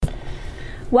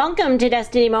Welcome to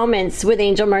Destiny Moments with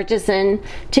Angel Murchison.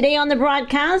 Today on the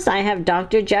broadcast, I have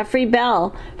Dr. Jeffrey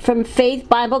Bell from Faith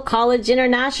Bible College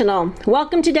International.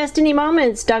 Welcome to Destiny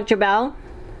Moments, Dr. Bell.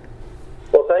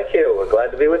 Well, thank you. We're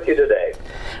glad to be with you today.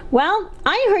 Well,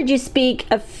 I heard you speak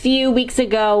a few weeks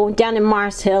ago down in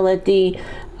Mars Hill at the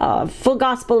Full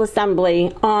Gospel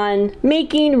Assembly on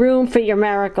making room for your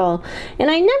miracle. And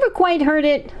I never quite heard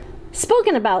it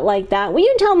spoken about like that. Will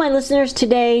you tell my listeners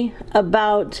today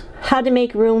about how to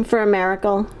make room for a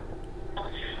miracle?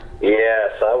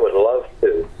 Yes, I would love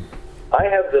to. I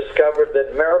have discovered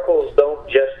that miracles don't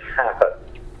just happen.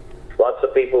 Lots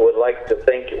of people would like to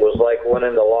think it was like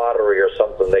winning the lottery or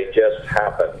something. They just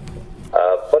happen.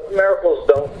 But miracles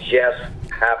don't just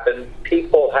happen.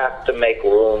 People have to make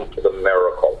room for the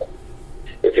miracle.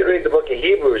 If you read the book of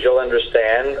Hebrews, you'll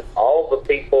understand all the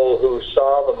people who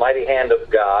saw the mighty hand of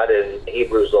God in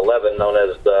Hebrews 11, known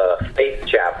as the faith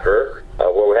chapter,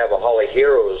 where we have a hall of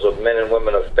heroes of men and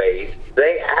women of faith.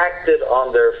 They acted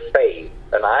on their faith,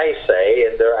 and I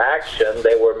say in their action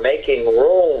they were making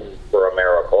room for a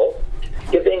miracle,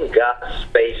 giving God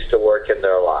space to work in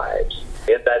their lives.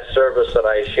 In that service that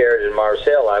I shared in Mars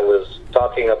Hill, I was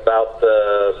talking about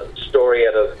the story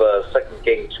out of 2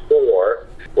 Kings 4,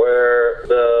 where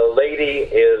the lady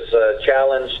is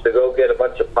challenged to go get a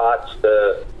bunch of pots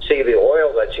to see the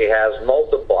oil that she has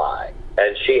multiply.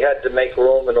 And she had to make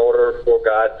room in order for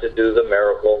God to do the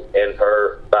miracle in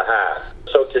her behalf.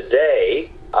 So today,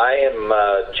 I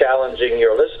am challenging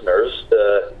your listeners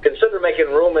to consider making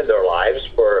room in their lives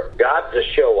for God to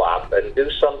show up and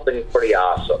do something pretty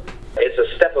awesome. It's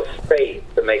a step of faith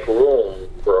to make room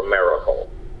for a miracle.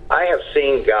 I have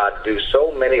seen God do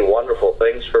so many wonderful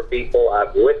things for people.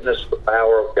 I've witnessed the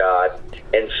power of God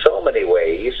in so many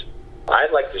ways.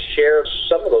 I'd like to share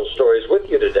some of those stories with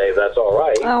you today, if that's all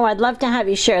right. Oh, I'd love to have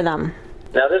you share them.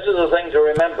 Now, this is the thing to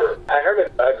remember. I heard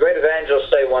a great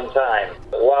evangelist say one time,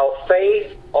 while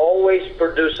faith always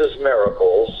produces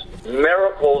miracles,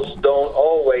 miracles don't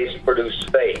always produce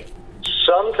faith.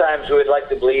 Sometimes we'd like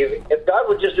to believe, if God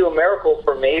would just do a miracle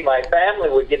for me, my family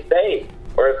would get saved.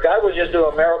 Or if God would just do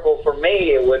a miracle for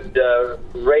me, it would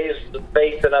raise the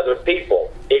faith in other people.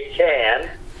 It can,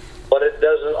 but it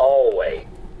doesn't always.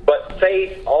 But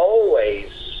faith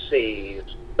always sees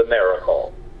the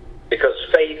miracle, because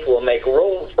faith will make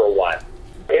room for one.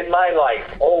 In my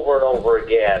life, over and over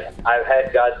again, I've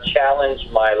had God challenge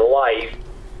my life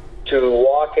to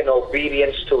walk in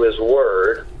obedience to His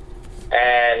Word.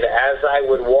 And as I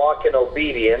would walk in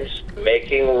obedience,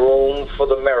 making room for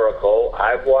the miracle,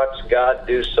 I've watched God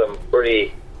do some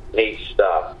pretty neat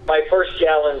stuff. My first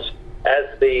challenge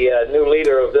as the new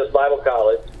leader of this Bible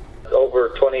college over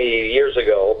 20 years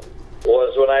ago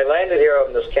was when I landed here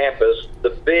on this campus. The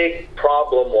big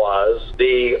problem was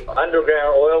the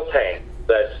underground oil tank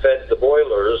that fed the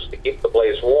boilers to keep the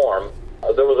place warm.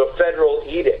 There was a federal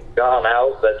edict gone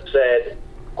out that said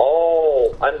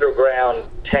all underground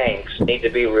tanks need to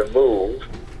be removed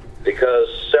because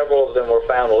several of them were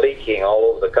found leaking all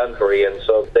over the country, and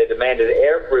so they demanded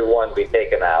everyone be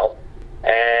taken out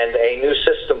and a new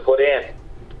system put in.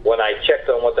 When I checked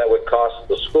on what that would cost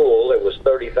the school, it was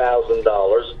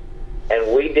 $30,000,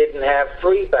 and we didn't have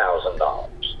 $3,000.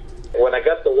 When I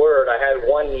got the word, I had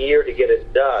 1 year to get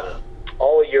it done.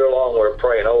 All year long we're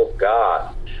praying, oh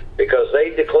God, because they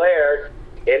declared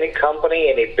any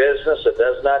company, any business that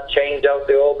does not change out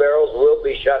the oil barrels will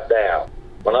be shut down.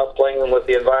 We're not playing with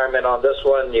the environment on this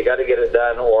one. You got to get it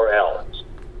done or else.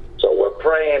 So we're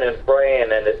praying and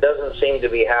praying, and it doesn't seem to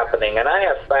be happening. And I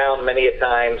have found many a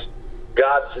times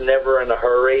God's never in a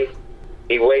hurry.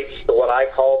 He waits to what I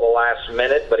call the last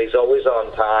minute, but He's always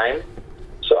on time.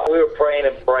 So we were praying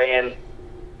and praying.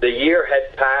 The year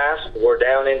had passed. We're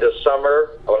down into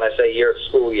summer. When I say year,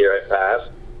 school year had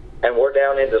passed. And we're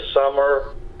down into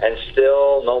summer, and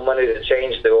still no money to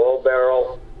change the oil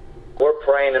barrel. We're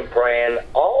praying and praying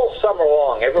all summer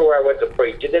long, everywhere I went to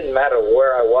preach. It didn't matter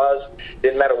where I was,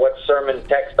 didn't matter what sermon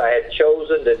text I had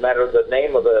chosen, didn't matter the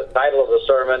name of the title of the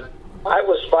sermon. I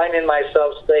was finding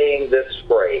myself saying this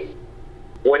phrase: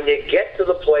 when you get to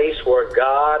the place where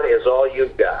God is all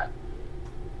you've got,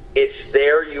 it's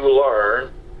there you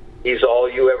learn He's all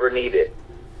you ever needed.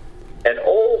 And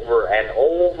over and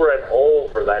over and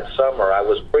over that summer, I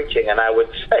was preaching, and I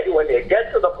would say, when you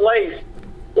get to the place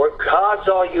where God's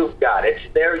all you've got, it's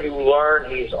there you learn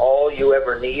He's all you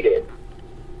ever needed.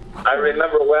 I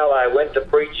remember well, I went to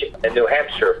preach in New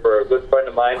Hampshire for a good friend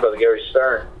of mine, Brother Gary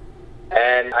Stern.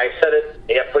 And I said it,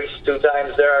 I preached 2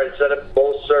 times there. I said it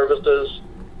both services.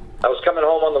 I was coming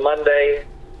home on the Monday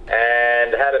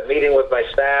and had a meeting with my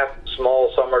staff,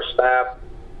 small summer staff,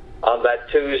 on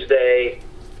that Tuesday.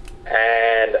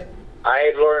 And I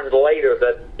had learned later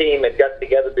that the team had got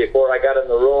together before I got in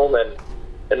the room, and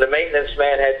the maintenance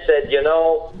man had said, you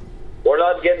know, we're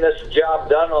not getting this job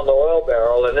done on the oil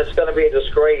barrel, and it's going to be a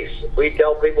disgrace. If we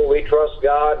tell people we trust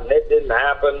God and it didn't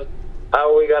happen,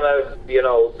 how are we going to,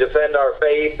 defend our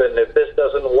faith, and if this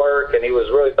doesn't work? And he was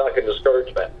really talking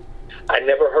discouragement. I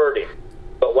never heard him.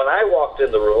 But when I walked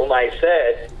in the room, I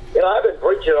said, I've been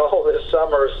preaching all this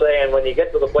summer saying when you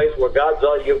get to the place where God's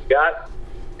all you've got,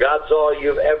 God's all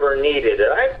you've ever needed.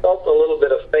 And I felt a little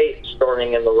bit of faith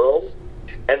stirring in the room.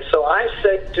 And so I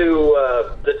said to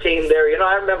the team there,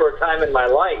 I remember a time in my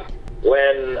life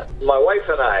when my wife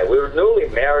and I, we were newly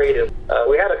married, and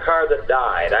we had a car that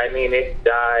died. I mean, it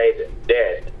died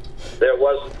dead. There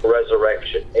wasn't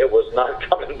resurrection. It was not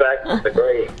coming back from the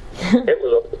grave. It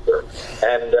was over.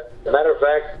 And as a matter of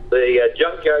fact, the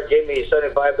junkyard gave me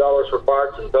 $75 for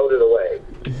parts and towed it away.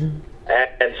 Mm-hmm.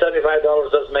 And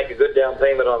 $75 doesn't make a good down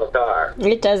payment on the car.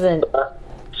 It doesn't.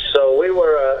 So we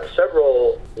were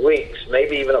several weeks,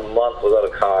 maybe even a month without a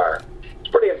car. It's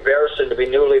pretty embarrassing to be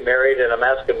newly married, and I'm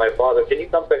asking my father, can you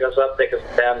come pick us up, take us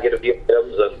down, get a few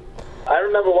items? And I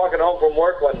remember walking home from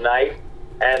work one night,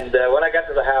 and when I got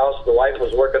to the house, the wife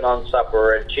was working on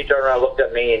supper, and she turned around and looked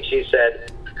at me, and she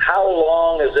said, how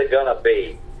long is it going to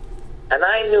be? And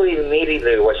I knew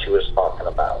immediately what she was talking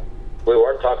about. We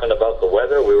weren't talking about the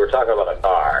weather, we were talking about a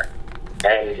car.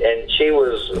 And she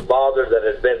was bothered that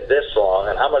it had been this long,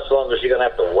 and how much longer is she going to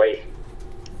have to wait?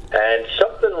 And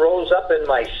something rose up in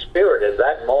my spirit at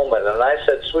that moment, and I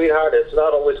said, sweetheart, it's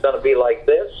not always going to be like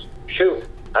this. Shoot,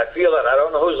 I feel it. I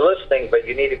don't know who's listening, but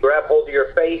you need to grab hold of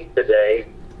your faith today,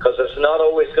 because it's not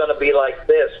always going to be like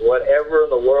this. Whatever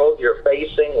in the world you're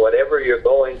facing, whatever you're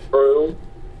going through,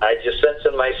 I just sense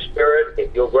in my spirit,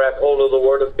 if you'll grab hold of the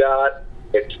Word of God,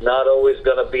 it's not always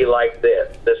going to be like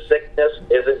this. The sickness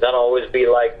isn't going to always be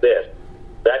like this.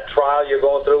 That trial you're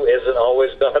going through isn't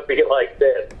always going to be like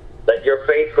this. Let your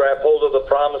faith grab hold of the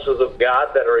promises of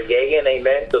God that are yea and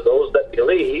amen to those that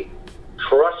believe.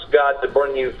 Trust God to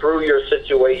bring you through your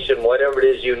situation, whatever it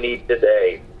is you need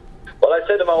today. Well, I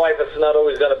said to my wife, it's not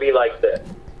always going to be like this.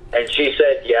 And she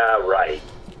said, yeah, right.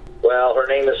 Well, her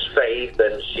name is Faith,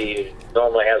 and she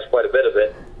normally has quite a bit of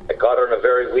it. I caught her in a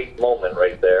very weak moment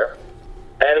right there.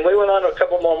 And we went on a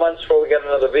couple more months before we got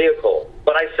another vehicle.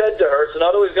 But I said to her, it's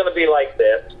not always going to be like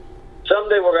this.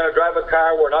 Someday we're going to drive a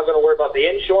car. We're not going to worry about the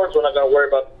insurance. We're not going to worry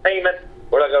about the payment.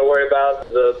 We're not going to worry about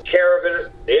the care of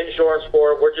it, the insurance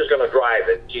for it. We're just going to drive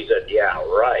it. She said, yeah,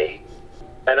 right.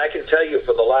 And I can tell you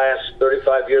for the last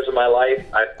 35 years of my life,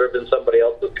 I've driven somebody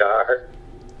else's car.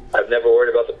 I've never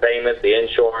worried about the payment, the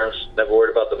insurance, never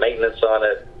worried about the maintenance on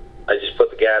it. I just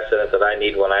put the gas in it that I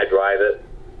need when I drive it.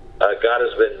 God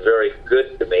has been very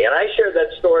good to me. And I shared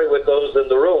that story with those in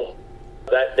the room.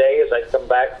 That day, as I come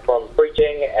back from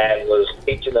preaching and was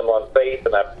teaching them on faith,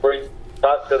 and I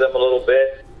talked to them a little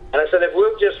bit, and I said, if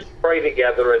we'll just pray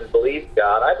together and believe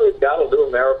God, I believe God will do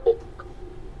a miracle.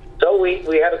 So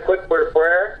we had a quick word of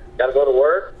prayer, got to go to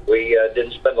work. We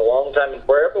didn't spend a long time in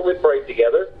prayer, but we prayed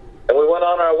together, and we went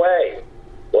on our way.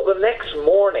 Well, the next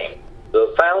morning,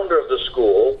 the founder of the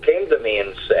school came to me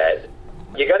and said,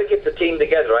 you got to get the team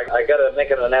together. I got to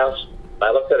make an announcement.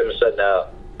 I looked at him and said, now,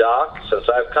 Doc, since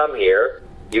I've come here,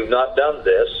 you've not done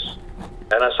this.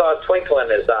 And I saw a twinkle in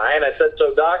his eye, and I said,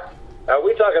 so, Doc, are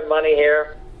we talking money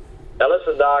here? Now,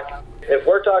 listen, Doc, if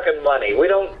we're talking money, we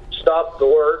don't stop the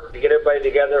work to get everybody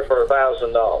together for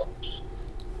 $1,000.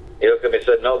 He looked at me and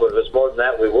said, no, but if it's more than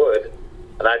that, we would.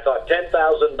 And I thought,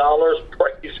 $10,000,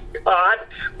 praise God.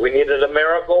 We needed a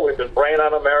miracle. We've been praying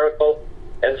on a miracle.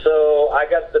 And so I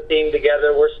got the team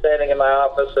together. We're standing in my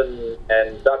office,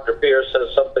 and Dr. Pierce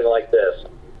says something like this.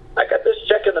 I got this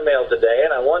check in the mail today,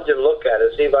 and I wanted you to look at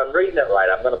it, see if I'm reading it right.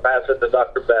 I'm going to pass it to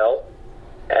Dr. Bell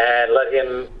and let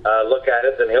him look at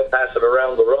it, and he'll pass it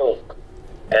around the room.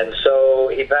 And so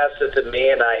he passed it to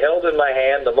me, and I held in my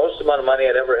hand the most amount of money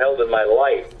I'd ever held in my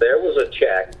life. There was a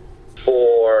check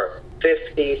for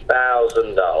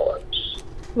 $50,000.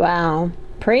 Wow.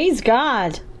 Praise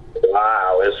God.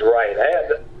 Wow, is right.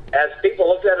 As people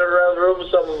looked at it around the room,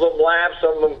 some of them laughed,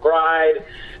 some of them cried,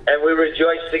 and we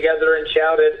rejoiced together and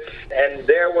shouted, and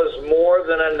there was more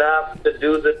than enough to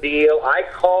do the deal. I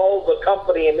called the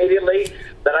company immediately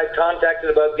that I contacted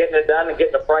about getting it done and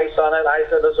getting a price on it. I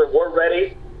said, listen, we're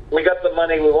ready. We got the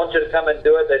money. We want you to come and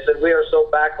do it. They said, we are so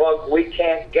backlogged, we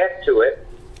can't get to it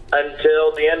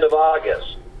until the end of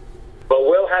August. But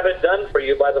we'll have it done for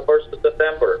you by the 1st of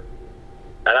September.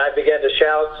 And I began to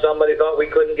shout. Somebody thought we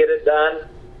couldn't get it done.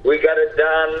 We got it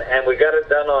done, and we got it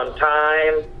done on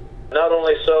time. Not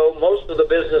only so, most of the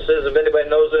businesses, if anybody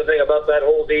knows anything about that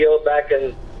whole deal back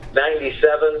in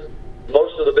 97,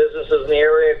 Most of the businesses in the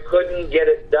area couldn't get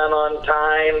it done on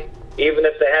time. Even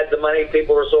if they had the money,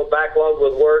 people were so backlogged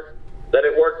with work that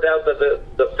it worked out that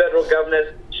the federal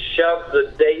government shoved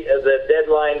the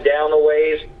deadline down a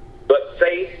ways. But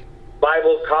Faith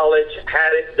Bible College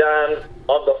had it done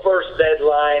on the first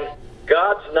deadline.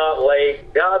 God's not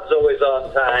late. God's always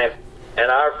on time. And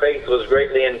our faith was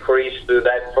greatly increased through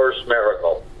that first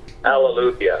miracle.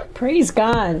 Hallelujah. Praise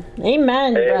God.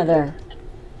 Amen, brother.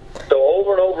 So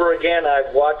over and over again,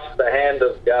 I've watched the hand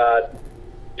of God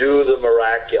do the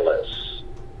miraculous.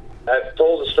 I've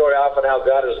told the story often how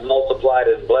God has multiplied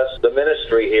and blessed the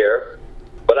ministry here.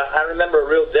 But I remember a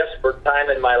real desperate time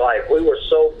in my life. We were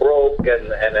so broke and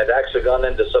had actually gone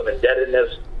into some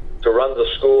indebtedness to run the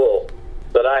school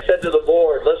that I said to the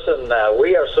board, listen,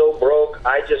 we are so broke,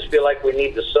 I just feel like we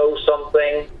need to sow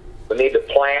something. We need to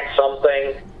plant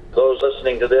something. Those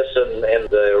listening to this in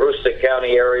the Aroostook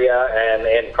County area and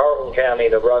in Carleton County,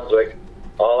 New Brunswick,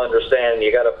 all understand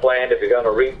you got to plant. If you're going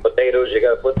to reap potatoes, you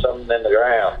got to put something in the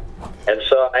ground. And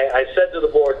so I said to the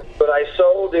board, but I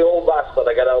sold the old bus that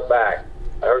I got out back.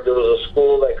 I heard there was a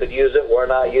school that could use it. We're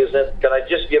not using it. Can I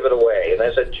just give it away? And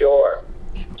I said, sure.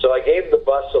 So I gave the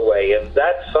bus away. And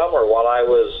that summer, while I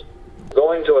was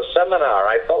going to a seminar,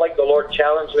 I felt like the Lord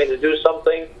challenged me to do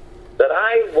something that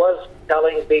I was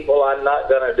telling people I'm not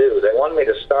going to do. They wanted me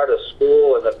to start a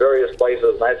school in the various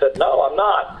places. And I said, no, I'm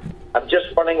not. I'm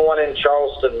just running one in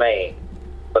Charleston, Maine.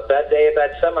 But that day at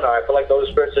that seminar, I felt like the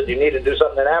Holy Spirit said, you need to do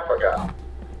something in Africa.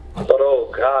 I thought,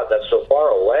 oh, God, that's so far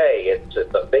away. It's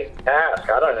a big task.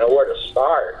 I don't know where to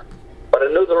start. But I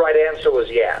knew the right answer was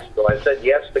yes. So I said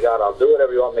yes to God. I'll do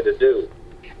whatever you want me to do.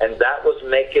 And that was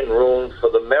making room for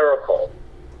the miracle.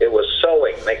 It was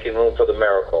sowing, making room for the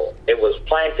miracle. It was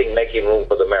planting, making room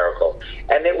for the miracle.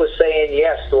 And it was saying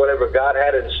yes to whatever God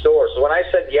had in store. So when I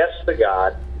said yes to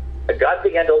God, God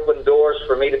began to open doors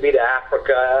for me to be to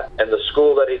Africa and the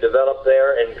school that he developed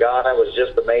there in Ghana was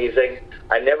just amazing.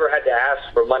 I never had to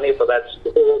ask for money for that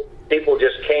school. People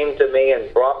just came to me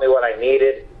and brought me what I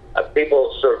needed.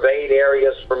 People surveyed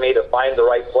areas for me to find the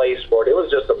right place for it. It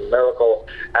was just a miracle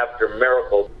after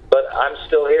miracle. But I'm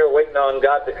still here waiting on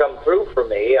God to come through for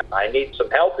me. I need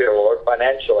some help here, Lord,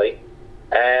 financially.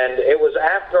 And it was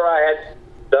after I had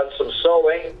done some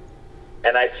sowing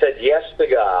and I'd said yes to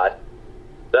God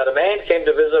that a man came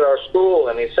to visit our school,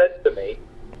 and he said to me,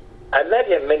 I met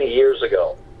him many years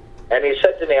ago, and he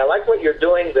said to me, I like what you're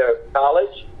doing there at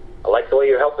college. I like the way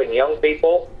you're helping young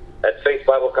people at Faith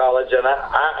Bible College, and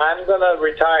I'm going to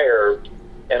retire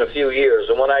in a few years,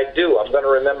 and when I do, I'm going to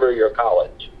remember your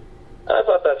college. And I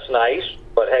thought, that's nice,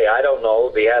 but hey, I don't know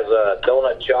if he has a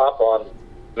donut shop on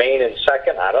Main and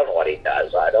 2nd. I don't know what he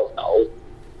does. I don't know.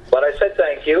 But I said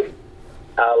thank you.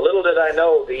 Little did I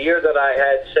know, the year that I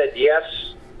had said yes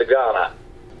to Ghana,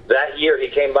 that year he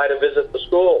came by to visit the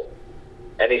school.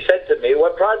 And he said to me,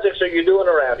 what projects are you doing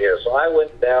around here? So I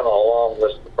went down a long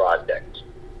list of projects.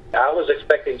 I was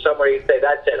expecting somewhere he'd say,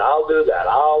 that's it, I'll do that.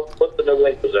 I'll put the new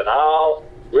windows in. I'll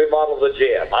remodel the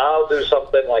gym. I'll do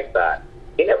something like that.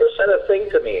 He never said a thing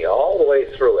to me all the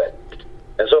way through it.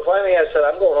 And so finally I said,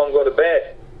 I'm going home, go to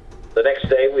bed. The next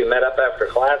day we met up after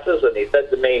classes, and he said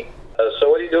to me, so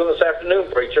what are you doing this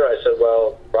afternoon, preacher? I said,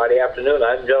 well, Friday afternoon,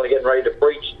 I'm generally getting ready to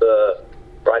preach the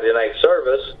Friday night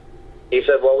service. He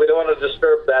said, well, we don't want to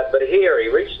disturb that, but here, he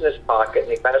reached in his pocket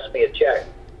and he passed me a check.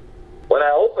 When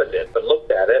I opened it and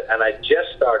looked at it, and I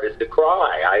just started to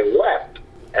cry, I wept.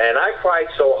 And I cried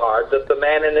so hard that the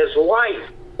man and his wife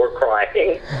were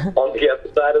crying on the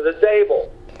other side of the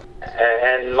table.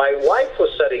 And my wife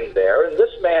was sitting there, and this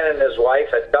man and his wife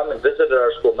had come and visited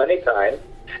our school many times,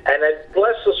 and had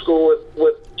blessed the school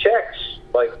with checks,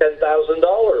 like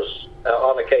 $10,000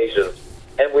 on occasions.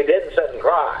 And we didn't sit and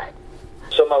cry.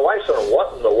 So my wife said,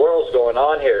 what in the world's going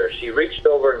on here? She reached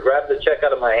over and grabbed the check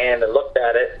out of my hand and looked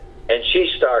at it, and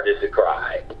she started to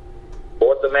cry.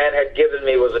 What the man had given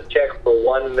me was a check for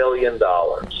 $1 million.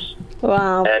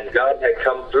 Wow. And God had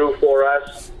come through for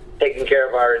us, taking care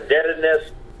of our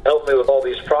indebtedness, helped me with all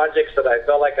these projects that I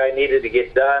felt like I needed to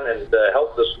get done, and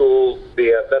help the school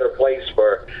be a better place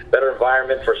for better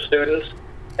environment for students.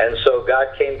 And so God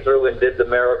came through and did the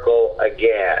miracle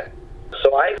again.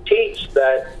 So I teach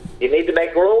that you need to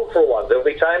make room for one. There'll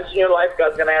be times in your life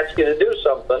God's going to ask you to do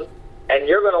something, and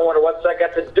you're going to wonder, what's that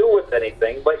got to do with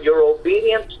anything? But your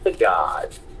obedience to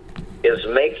God is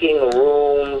making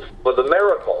room for the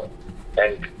miracle.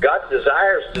 And God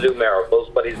desires to do miracles,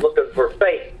 but he's looking for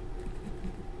faith.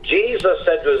 Jesus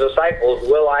said to his disciples,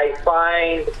 will I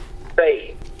find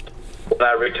faith when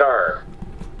I return?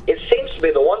 It seems to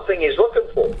be the one thing he's looking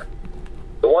for.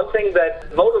 The one thing that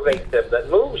motivates him, that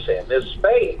moves him, is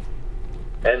faith.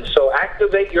 And so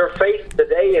activate your faith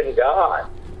today in God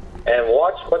and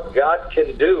watch what God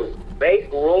can do.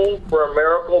 Make room for a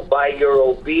miracle by your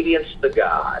obedience to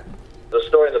God. The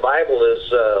story in the Bible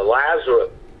is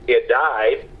Lazarus. He had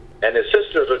died, and his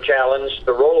sisters were challenged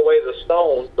to roll away the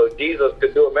stone so Jesus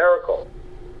could do a miracle.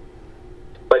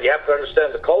 But you have to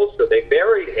understand the culture. They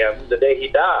buried him the day he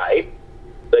died.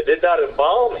 They did not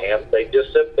embalm him. They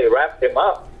just simply wrapped him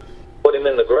up, put him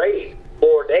in the grave.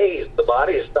 4 days, the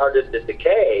body has started to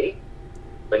decay.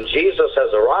 When Jesus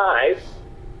has arrived,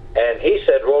 and he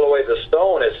said, roll away the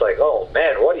stone, it's like, oh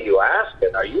man, what are you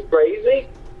asking? Are you crazy?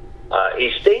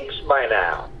 He stinks by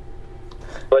now.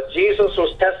 But Jesus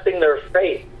was testing their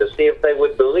faith to see if they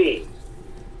would believe.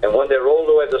 And when they rolled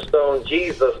away the stone,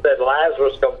 Jesus said,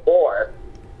 Lazarus, come forth.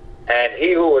 And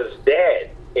he who was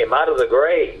dead came out of the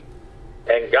grave.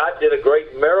 And God did a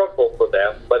great miracle for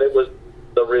them, but it was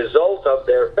the result of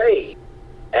their faith.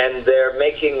 And they're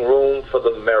making room for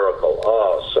the miracle.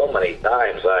 Oh, so many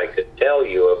times I could tell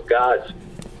you of God's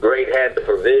great hand of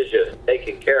provision,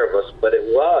 taking care of us, but it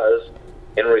was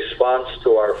in response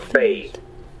to our faith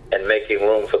and making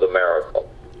room for the miracle.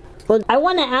 Well, I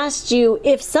want to ask you,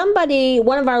 if somebody,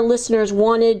 one of our listeners,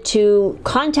 wanted to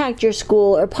contact your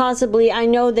school, or possibly, I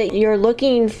know that you're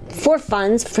looking for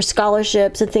funds for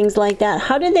scholarships and things like that,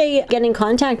 how do they get in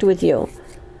contact with you?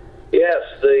 Yes,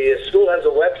 the school has a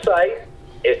website.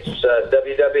 It's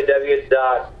www.faith,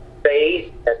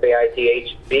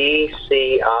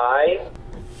 FAITHBCI,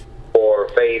 or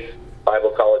Faith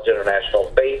Bible College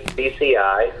International,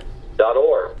 faithbci.org.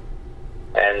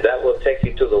 And that will take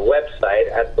you to the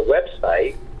website. At the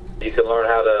website, you can learn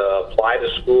how to apply to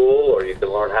school, or you can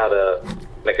learn how to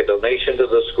make a donation to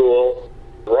the school.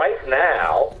 Right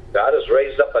now, God has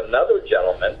raised up another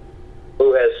gentleman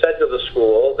who has said to the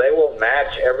school, they will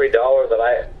match every dollar that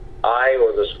I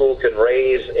or the school can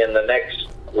raise in the next,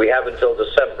 we have until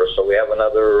December, so we have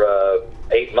another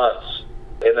 8 months.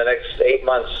 In the next 8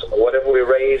 months, whatever we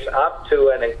raise up to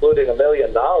and including $1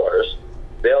 million,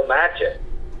 they'll match it,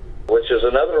 which is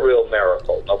another real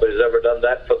miracle. Nobody's ever done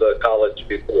that for the college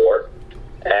before.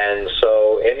 And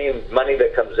so any money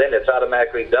that comes in, it's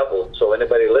automatically doubled. So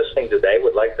anybody listening today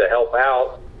would like to help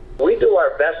out. We do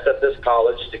our best at this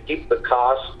college to keep the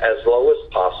cost as low as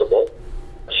possible.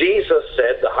 Jesus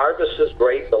said, the harvest is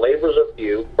great, the labors are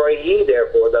few. Pray ye,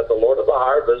 therefore, that the Lord of the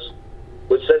harvest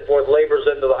would send forth laborers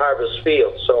into the harvest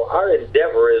field. So our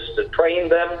endeavor is to train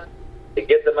them, to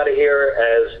get them out of here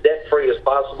as debt-free as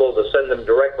possible, to send them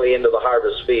directly into the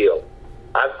harvest field.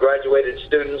 I've graduated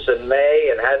students in May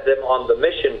and had them on the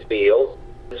mission field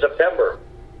in September,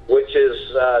 which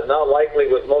is not likely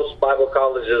with most Bible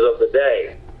colleges of the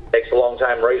day. It takes a long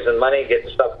time raising money, getting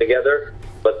stuff together.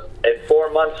 But in 4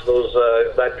 months,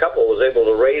 that couple was able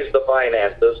to raise the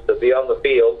finances to be on the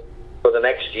field for the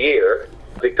next year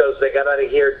because they got out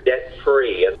of here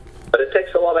debt-free. But it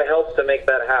takes a lot of help to make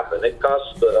that happen. It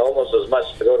costs almost as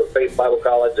much to go to Faith Bible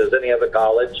College as any other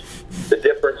college. The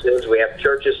difference is we have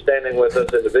churches standing with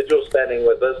us, individuals standing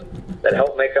with us that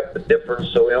help make up the difference,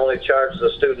 so we only charge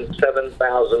the students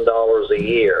 $7,000 a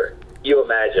year. You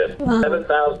imagine. Wow.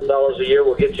 $7,000 a year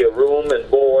will get you a room and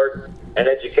board and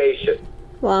education.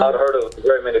 Wow. Not heard of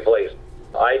very many places.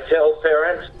 I tell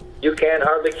parents, you can't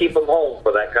hardly keep them home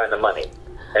for that kind of money.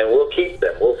 And we'll keep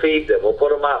them, we'll feed them, we'll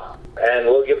put them up, and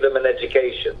we'll give them an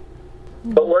education.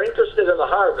 But we're interested in the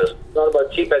harvest. It's not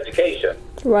about cheap education.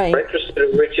 Right. We're interested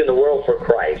in reaching the world for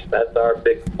Christ. That's our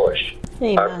big push,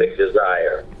 Amen. Our big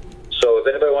desire. So if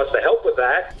anybody wants to help with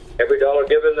that, every dollar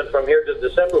given from here to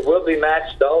December will be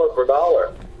matched dollar for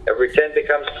dollar. Every 10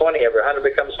 becomes 20, every 100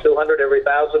 becomes 200, every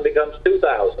 1,000 becomes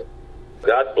 2,000.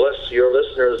 God bless your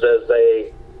listeners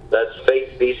that's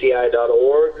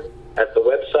faithbci.org at the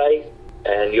website,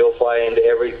 and you'll find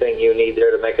everything you need there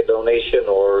to make a donation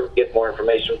or get more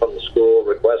information from the school,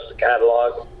 request a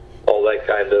catalog. All that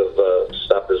kind of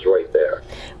stuff is right there.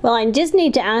 Well, I just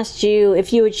need to ask you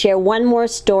if you would share one more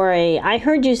story. I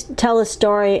heard you tell a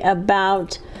story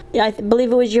about, I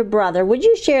believe it was your brother. Would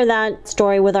you share that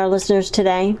story with our listeners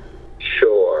today?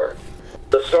 Sure.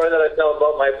 The story that I tell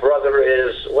about my brother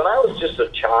is when I was just a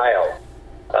child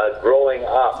growing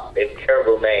up in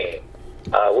Caribou, Maine.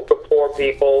 We were poor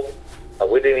people.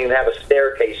 We didn't even have a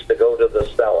staircase to go to the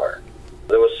cellar.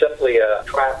 There was simply a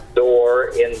trap door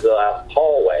in the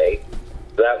hallway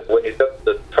that when you took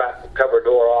the trap cover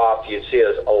door off, you'd see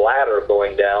a ladder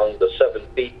going down the 7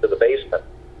 feet to the basement.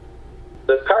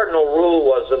 The cardinal rule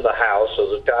was in the house,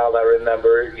 as a child I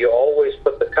remember, you always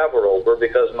put the cover over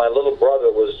because my little brother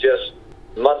was just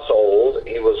months old.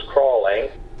 He was crawling.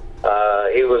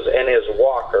 He was in his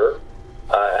walker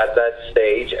at that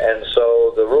stage, and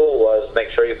so the rule was make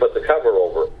sure you put the cover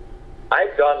over.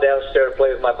 I'd gone downstairs to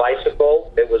play with my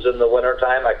bicycle. It was in the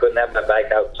wintertime. I couldn't have my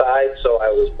bike outside, so I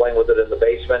was playing with it in the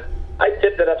basement. I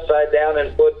tipped it upside down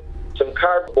and put some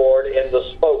cardboard in the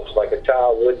spokes like a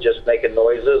child would, just making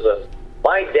noises. And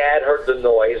my dad heard the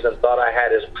noise and thought I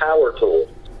had his power tool.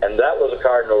 And that was a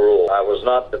cardinal rule. I was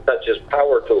not to touch his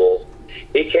power tools.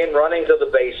 He came running to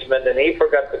the basement, and he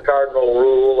forgot the cardinal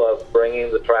rule of bringing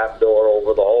the trap door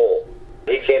over the hole.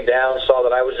 He came down, saw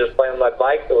that I was just playing with my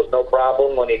bike. There was no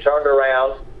problem. When he turned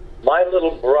around, my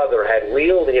little brother had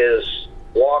wheeled his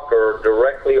walker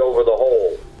directly over the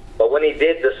hole. But when he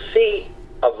did, the seat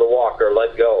of the walker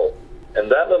let go.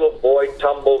 And that little boy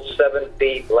tumbled 7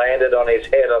 feet, landed on his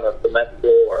head on the cement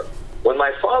floor. When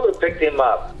my father picked him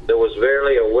up, there was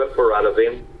barely a whimper out of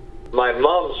him. My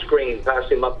mom screamed,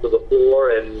 passed him up to the floor,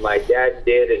 and my dad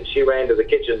did, and she ran to the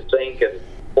kitchen sink and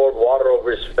poured water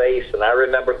over his face. And I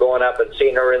remember going up and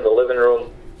seeing her in the living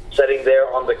room, sitting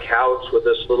there on the couch with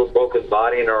this little broken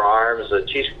body in her arms, and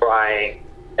she's crying.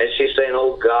 And she's saying,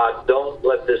 "Oh, God, don't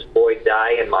let this boy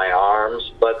die in my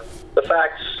arms." But the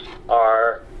facts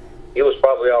are, he was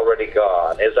probably already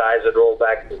gone. His eyes had rolled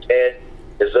back to his head.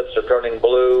 His lips are turning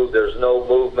blue. There's no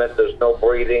movement. There's no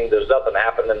breathing. There's nothing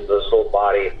happening to this little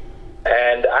body.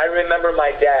 And I remember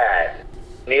my dad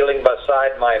kneeling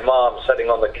beside my mom,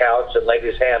 sitting on the couch, and laid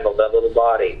his hand on that little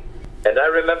body. And I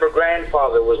remember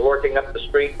grandfather was working up the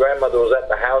street. Grandmother was at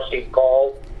the house. He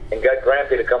called and got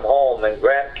Grampy to come home. And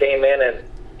Gramp came in, and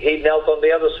he knelt on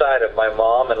the other side of my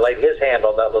mom and laid his hand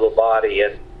on that little body.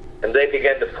 And they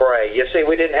began to pray. You see,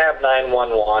 we didn't have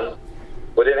 911.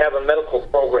 We didn't have a medical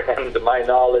program, to my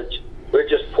knowledge. We're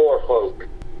just poor folk.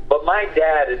 But my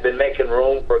dad had been making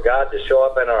room for God to show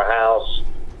up in our house.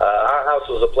 Our house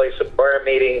was a place of prayer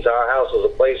meetings. Our house was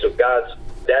a place of God's.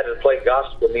 Dad would play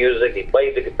gospel music. He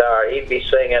played the guitar. He'd be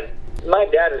singing. My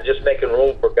dad was just making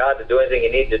room for God to do anything he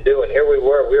needed to do. And here we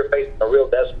were. We were facing a real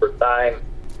desperate time.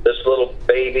 This little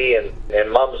baby in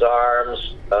Mom's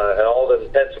arms, and all the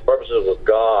intents and purposes was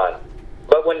gone.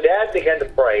 But when Dad began to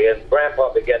pray and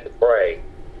Grandpa began to pray,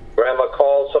 Grandma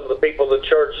called some of the people of the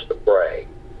church to pray.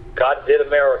 God did a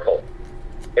miracle.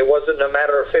 It wasn't a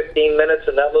matter of 15 minutes,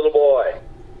 and that little boy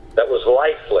that was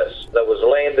lifeless, that was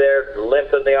laying there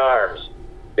limp in the arms,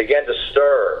 began to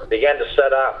stir, began to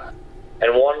sit up,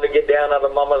 and wanted to get down out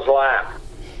of Mama's lap,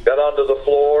 got onto the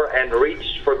floor and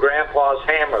reached for Grandpa's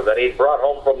hammer that he'd brought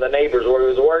home from the neighbors where he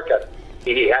was working.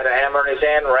 He had a hammer in his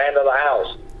hand, ran to the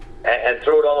house, and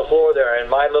threw it on the floor there. And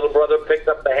my little brother picked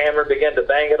up the hammer, began to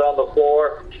bang it on the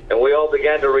floor, and we all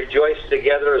began to rejoice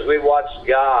together as we watched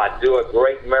God do a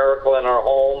great miracle in our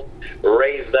home,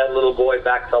 raise that little boy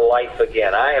back to life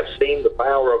again. I have seen the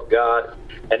power of God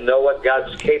and know what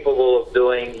God's capable of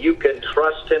doing. You can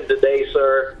trust Him today,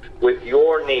 sir, with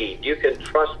your need. You can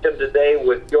trust Him today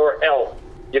with your health.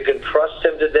 You can trust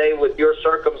Him today with your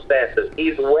circumstances.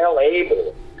 He's well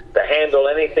able to handle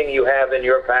anything you have in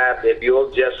your path if you'll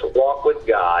just walk with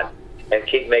God and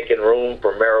keep making room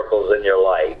for miracles in your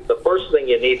life. The first thing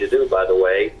you need to do, by the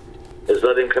way, is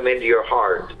let Him come into your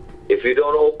heart. If you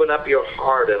don't open up your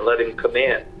heart and let Him come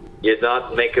in, you're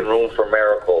not making room for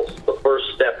miracles. The first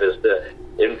step is to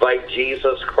invite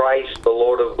Jesus Christ, the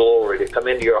Lord of glory, to come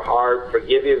into your heart,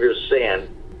 forgive you of your sin,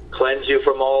 cleanse you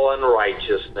from all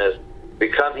unrighteousness,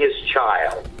 become His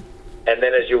child. And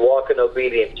then as you walk in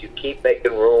obedience, you keep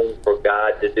making room for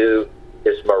God to do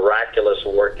His miraculous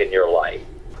work in your life.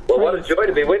 Well, what a joy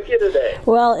to be with you today.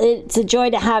 Well, it's a joy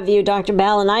to have you, Dr.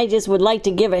 Bell, and I just would like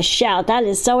to give a shout. That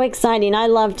is so exciting. I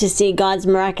love to see God's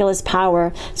miraculous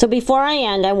power. So before I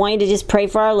end, I want you to just pray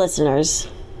for our listeners.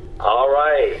 All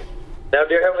right. Now,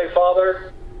 dear Heavenly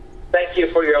Father, thank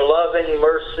you for your loving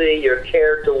mercy, your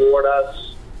care toward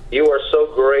us. You are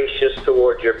so gracious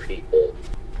toward your people.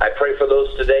 I pray for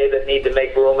those today that need to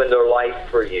make room in their life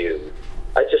for you.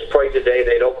 I just pray today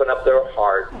they'd open up their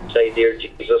heart and say, "Dear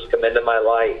Jesus, come into my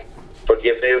life.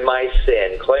 Forgive me of my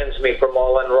sin. Cleanse me from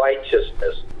all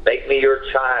unrighteousness. Make me your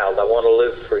child. I want to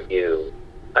live for you."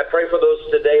 I pray for those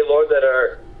today, Lord, that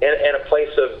are in a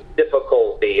place of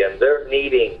difficulty and they're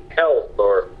needing help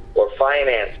or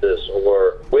finances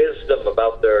or wisdom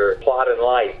about their plot in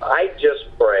life. I just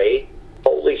pray,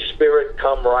 Holy Spirit,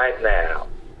 come right now.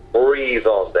 Breathe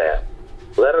on them.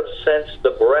 Let them sense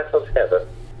the breath of heaven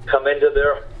come into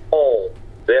their home,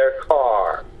 their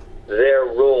car, their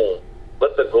room.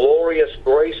 Let the glorious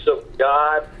grace of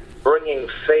God bringing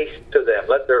faith to them.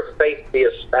 Let their faith be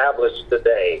established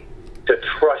today to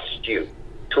trust you,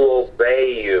 to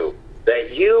obey you,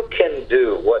 that you can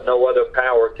do what no other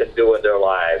power can do in their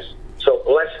lives. So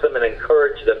bless them and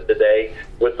encourage them today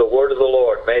with the word of the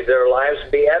Lord. May their lives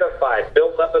be edified,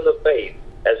 built up in the faith,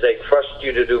 as they trust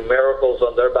you to do miracles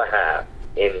on their behalf.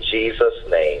 in Jesus'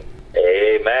 name.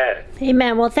 Amen.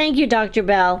 Amen. Well, thank you, Dr.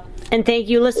 Bell. And thank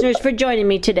you, listeners, for joining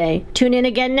me today. Tune in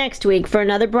again next week for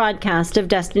another broadcast of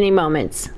Destiny Moments.